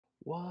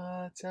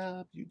What's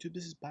up, YouTube?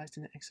 This is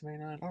Bison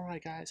X79.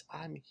 Alright, guys,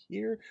 I'm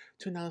here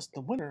to announce the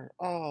winner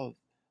of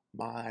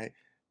my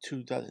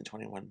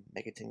 2021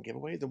 Megatin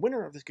giveaway. The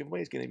winner of this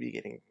giveaway is going to be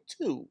getting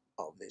two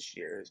of this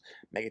year's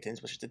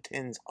Megatins, which is the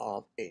Tins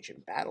of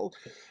Ancient Battle.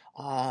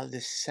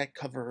 This set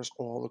covers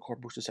all the core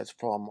booster sets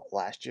from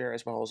last year,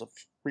 as well as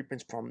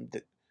reprints from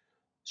the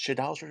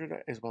Shaddoll structure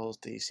deck, as well as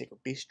the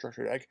Sacred Beast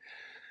structure deck.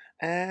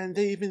 And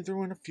they even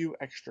threw in a few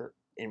extra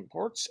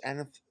imports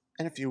and a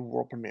few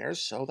world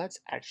premieres, so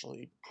that's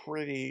actually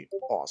pretty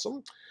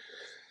awesome.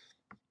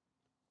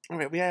 All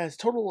right, we had a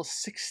total of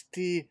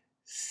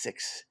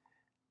 66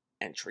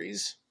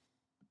 entries.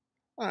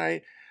 All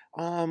right,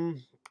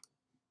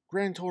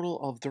 grand total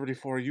of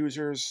 34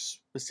 users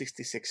with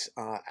 66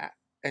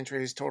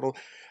 entries total.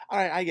 All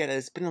right, I get it.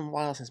 It's been a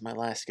while since my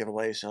last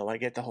giveaway, so I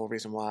get the whole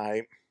reason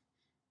why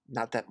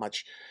not that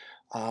much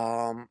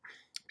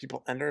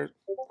people enter.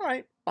 All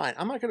right, fine.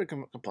 I'm not gonna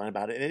complain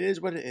about it. It is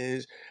what it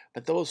is.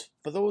 But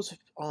for those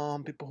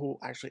people who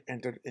actually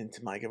entered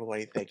into my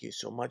giveaway, thank you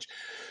so much.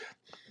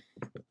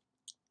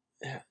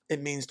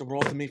 It means the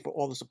world to me for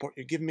all the support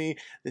you give me.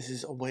 This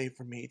is a way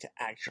for me to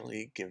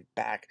actually give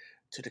back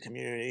to the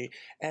community,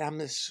 and I'm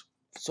just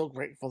so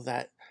grateful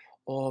that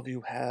all of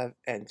you have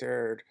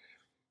entered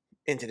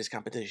into this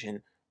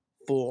competition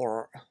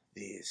for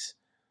these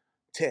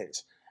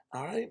tins.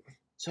 All right.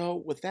 So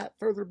without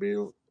further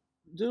ado,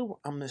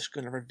 I'm just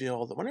going to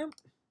reveal the winner,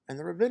 and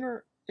the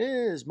winner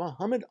is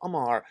Muhammad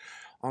Amar.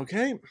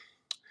 Okay.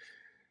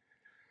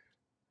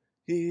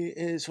 He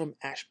is from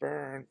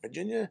Ashburn,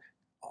 Virginia.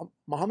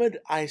 Muhammad,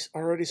 I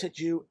already sent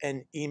you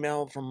an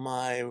email from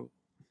my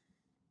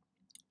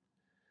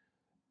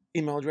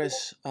email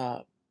address,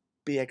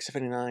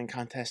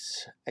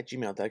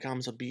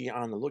 bx79contests@gmail.com. So be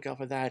on the lookout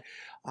for that.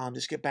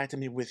 Just get back to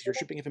me with your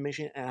shipping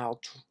information, and I'll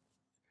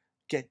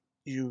get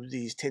you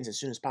these tins as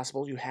soon as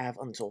possible. You have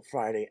until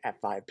Friday at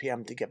 5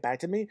 p.m. to get back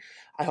to me.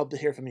 I hope to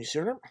hear from you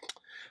sooner.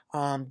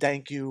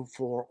 Thank you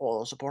for all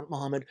the support,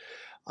 Mohammed,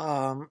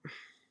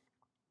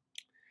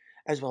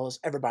 as well as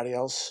everybody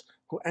else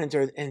who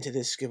entered into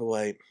this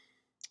giveaway.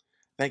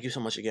 Thank you so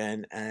much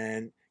again,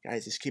 and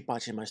guys, just keep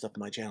watching my stuff on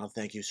my channel.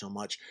 Thank you so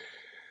much.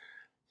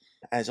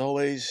 As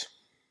always,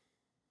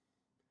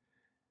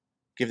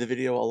 give the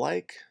video a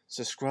like,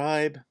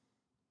 subscribe,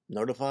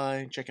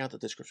 notify, check out the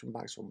description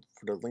box for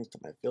the links to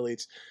my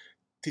affiliates.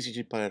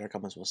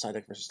 TCGplayer.com as well as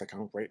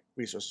SideDeckVersus.com. Great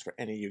resources for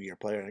any Yu-Gi-Oh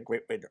player and a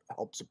great way to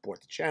help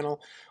support the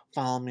channel.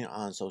 Follow me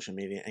on social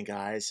media. And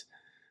guys,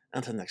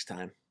 until next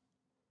time,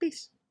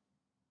 peace.